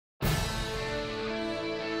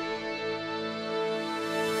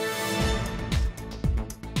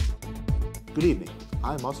Good evening,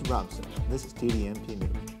 I'm Austin Robinson, and this is TDMP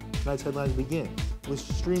News. Tonight's headlines begin with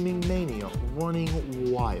streaming mania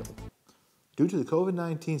running wild. Due to the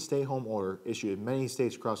COVID-19 stay-home order issued in many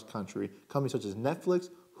states across the country, companies such as Netflix,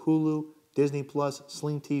 Hulu, Disney+,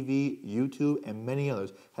 Sling TV, YouTube, and many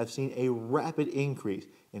others have seen a rapid increase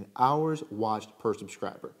in hours watched per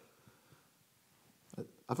subscriber.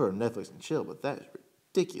 I've heard of Netflix and chill, but that is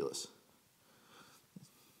ridiculous.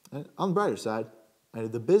 And on the brighter side,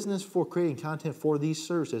 the business for creating content for these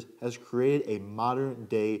services has created a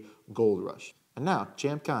modern-day gold rush. And now,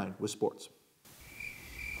 Champ Kind with sports.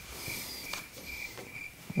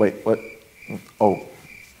 Wait, what? Oh,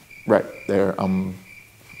 right, there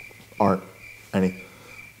aren't any.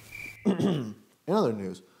 In other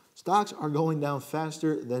news, stocks are going down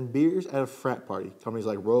faster than beers at a frat party. Companies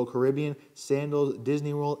like Royal Caribbean, Sandals,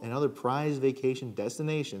 Disney World, and other prized vacation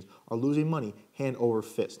destinations are losing money hand over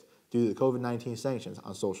fist due to the COVID-19 sanctions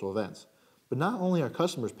on social events. But not only are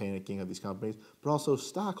customers panicking at these companies, but also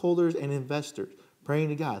stockholders and investors praying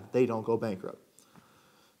to God that they don't go bankrupt.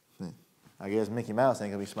 I guess Mickey Mouse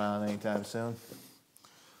ain't gonna be smiling anytime soon.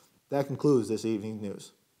 That concludes this evening's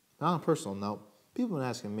news. Now, on a personal note, people have been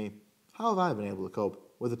asking me, how have I been able to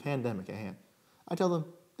cope with the pandemic at hand? I tell them,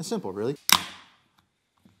 it's simple, really.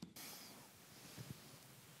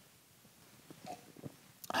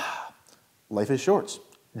 Life is short.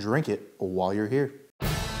 Drink it while you're here.